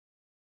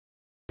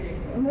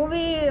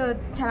Movie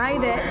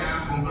ಚೆನ್ನಾಗಿದೆ,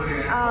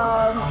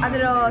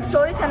 ಅದರ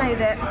story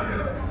ಚೆನ್ನಾಗಿದೆ,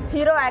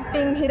 ಹೀರೋ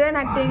ಆ್ಯಕ್ಟಿಂಗ್, ಹೀರೋಯಿನ್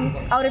ಆ್ಯಕ್ಟಿಂಗ್,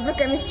 ಅವರಿಬ್ಬರು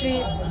chemistry,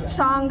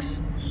 songs,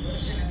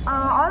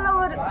 all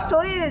over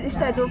story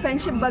ಇಷ್ಟ ಆಯಿತು.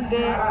 ಫ್ರೆಂಡ್ಶಿಪ್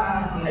ಬಗ್ಗೆ,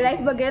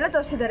 ಲೈಫ್ ಬಗ್ಗೆ ಎಲ್ಲ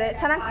ತೋರಿಸಿದ್ದಾರೆ,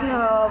 ಚೆನ್ನಾಗಿ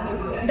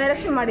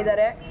ಡೈರೆಕ್ಷನ್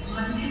ಮಾಡಿದ್ದಾರೆ.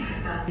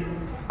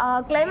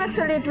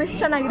 ಕ್ಲೈಮ್ಯಾಕ್ಸಲ್ಲಿ ಟ್ವಿಸ್ಟ್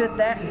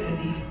ಚೆನ್ನಾಗಿರುತ್ತೆ,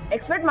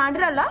 ಎಕ್ಸ್ಪೆಕ್ಟ್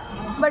ಮಾಡಿರಲ್ಲ,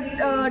 ಬಟ್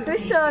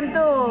ಟ್ವಿಸ್ಟ್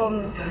ಅಂತೂ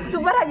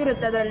ಸೂಪರ್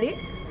ಆಗಿರುತ್ತೆ. ಅದರಲ್ಲಿ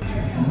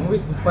ಮೂವಿ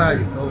ಸೂಪರ್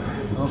ಆಗಿತ್ತು,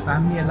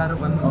 ಫ್ಯಾಮಿಲಿ ಎಲ್ಲರೂ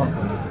ಬಂದು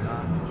ನೋಡ್ಬೋದು.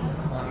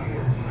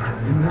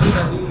 ಈ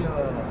ಮೂವಿನಲ್ಲಿ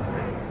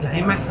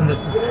ಕ್ಲೈಮ್ಯಾಕ್ಸ್ ಅಂದರೆ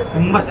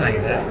ತುಂಬ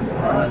ಚೆನ್ನಾಗಿದೆ.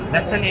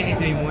 ಲೆಸನ್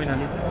ಏನಿತ್ತು ಈ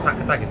ಮೂವಿನಲ್ಲಿ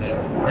ಸಖತ್ತಾಗಿದೆ,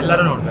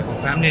 ಎಲ್ಲರೂ ನೋಡಬೇಕು,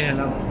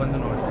 ಫ್ಯಾಮಿಲಿನೆಲ್ಲ ಬಂದು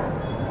ನೋಡಿ.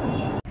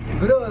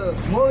 ಗುರು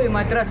ಮೂವಿ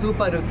ಮಾತ್ರ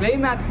ಸೂಪರು.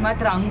 ಕ್ಲೈಮ್ಯಾಕ್ಸ್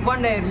ಮಾತ್ರ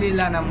ಅಂದ್ಕೊಂಡೇ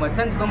ಇರಲಿಲ್ಲ ನಮ್ಮ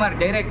ವಸಂತ್ ಕುಮಾರ್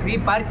ಡೈರೆಕ್ಟ್ ಈ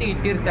ಪಾರ್ಟಿ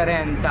ಇಟ್ಟಿರ್ತಾರೆ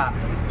ಅಂತ.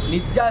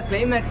 ನಿಜ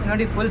ಕ್ಲೈಮ್ಯಾಕ್ಸ್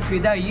ನೋಡಿ ಫುಲ್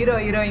ಫಿದಾ. ಹೀರೋ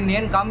ಹೀರೋಯಿನ್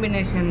ಏನು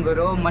ಕಾಂಬಿನೇಷನ್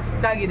ಗುರು,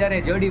 ಮಸ್ತಾಗಿದ್ದಾರೆ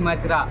ಜೋಡಿ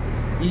ಮಾತ್ರ.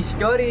 ಈ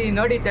ಸ್ಟೋರಿ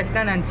ನೋಡಿದ ತಕ್ಷಣ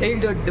ನನ್ನ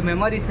ಚೈಲ್ಡ್ಹುಡ್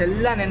ಮೆಮೊರೀಸ್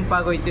ಎಲ್ಲ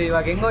ನೆನಪಾಗೋಯ್ತು.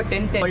 ಇವಾಗ ಹೆಂಗೋ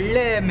 10th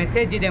ಒಳ್ಳೆ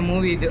ಮೆಸೇಜ್ ಇದೆ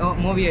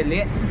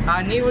ಮೂವಿಯಲ್ಲಿ.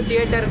 ನೀವು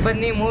ಥಿಯೇಟರ್ಗೆ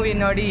ಬನ್ನಿ, ಮೂವಿ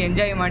ನೋಡಿ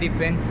ಎಂಜಾಯ್ ಮಾಡಿ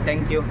friends.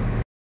 Thank you.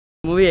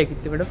 Movie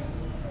ఎక్కిತ್ತು madam.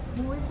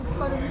 Movie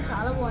super ఉంది,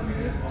 చాలా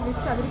బాగుంది,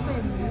 ట్విస్ట్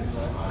అదిరిపోయింది.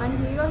 అండ్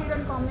హీరో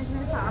హీరోయిన్ కాంబినేషన్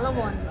అయితే చాలా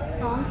బాగుంది.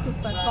 సాంగ్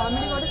సూపర్,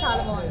 కామెడీ కూడా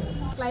చాలా బాగుంది.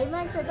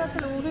 క్లైమాక్స్ అయితే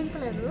అసలు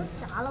ఊహించలేదు,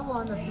 చాలా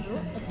బాగుంది. అసలు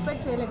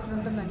ఎక్స్పెక్ట్ చేయలేదు ఎట్లా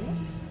ఉంటుందని,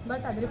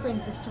 బట్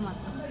అదిరిపోయింది ట్విస్ట్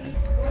మాత్రం.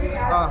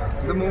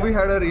 The movie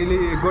had a really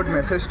good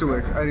message to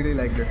it. I really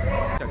liked it.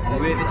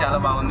 Movie అయితే చాలా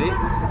బాగుంది.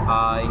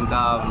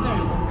 ఇంకా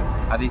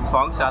అది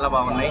సాంగ్స్ చాలా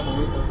బాగున్నాయి,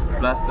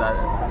 ప్లస్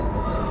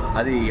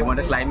అది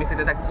ఏమంటే క్లైమాక్స్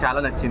అయితే నాకు చాలా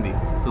నచ్చింది.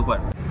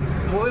 సూపర్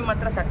ಮೂವಿ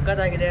ಮಾತ್ರ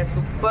ಸಕ್ಕತ್ತಾಗಿದೆ,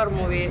 ಸೂಪರ್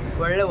ಮೂವಿ.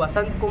 ಒಳ್ಳೆ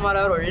ವಸಂತ್ ಕುಮಾರ್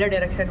ಅವರು ಒಳ್ಳೆ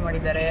ಡೈರೆಕ್ಷನ್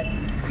ಮಾಡಿದ್ದಾರೆ.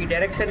 ಈ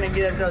ಡೈರೆಕ್ಷನ್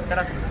ಹೆಂಗಿದೆ ಅಂದರೆ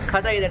ಒಂಥರ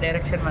ಸಕ್ಕತ್ತಾಗಿದೆ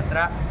ಡೈರೆಕ್ಷನ್ ಮಾತ್ರ.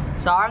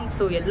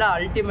 ಸಾಂಗ್ಸು ಎಲ್ಲ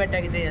ಅಲ್ಟಿಮೇಟ್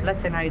ಆಗಿದೆ, ಎಲ್ಲ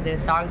ಚೆನ್ನಾಗಿದೆ.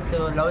 ಸಾಂಗ್ಸು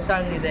ಲವ್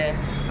ಸಾಂಗ್ ಇದೆ,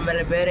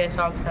 ಆಮೇಲೆ ಬೇರೆ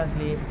ಸಾಂಗ್ಸ್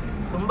ಆಗಲಿ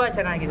ತುಂಬ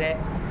ಚೆನ್ನಾಗಿದೆ.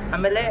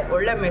 ಆಮೇಲೆ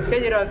ಒಳ್ಳೆ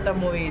ಮೆಸೇಜ್ ಇರೋವಂಥ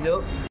ಮೂವಿ ಇದು.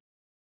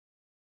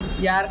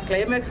 ಯಾರು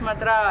ಕ್ಲೈಮ್ಯಾಕ್ಸ್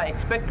ಮಾತ್ರ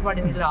ಎಕ್ಸ್ಪೆಕ್ಟ್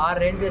ಮಾಡಿರಲಿಲ್ಲ ಆ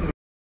ರೇಂಜಲ್ಲಿ.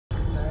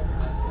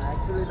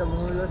 Actually the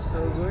movie was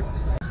so good.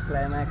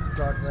 Climax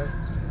plot was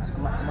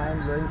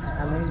mind-blowing,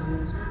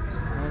 amazing,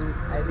 and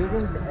I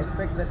didn't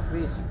expect the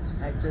twist.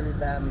 Actually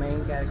the main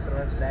character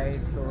was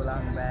died so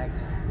long back,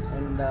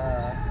 and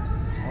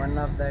one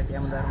of that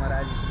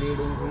Yamdharmaraj is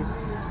reading his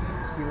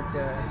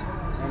future,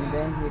 and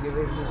then he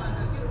revealed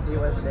he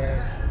was dead.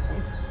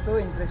 It's so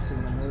interesting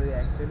the movie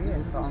actually,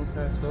 and songs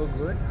are so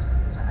good.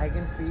 I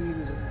can feel,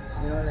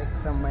 you know, like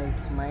some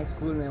my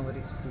school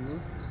memories too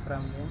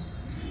from them.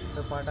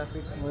 So part of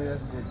it movie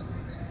was good.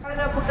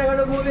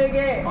 kannadaputagalu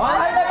ಮೂವಿಗೆ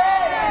all the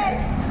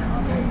best.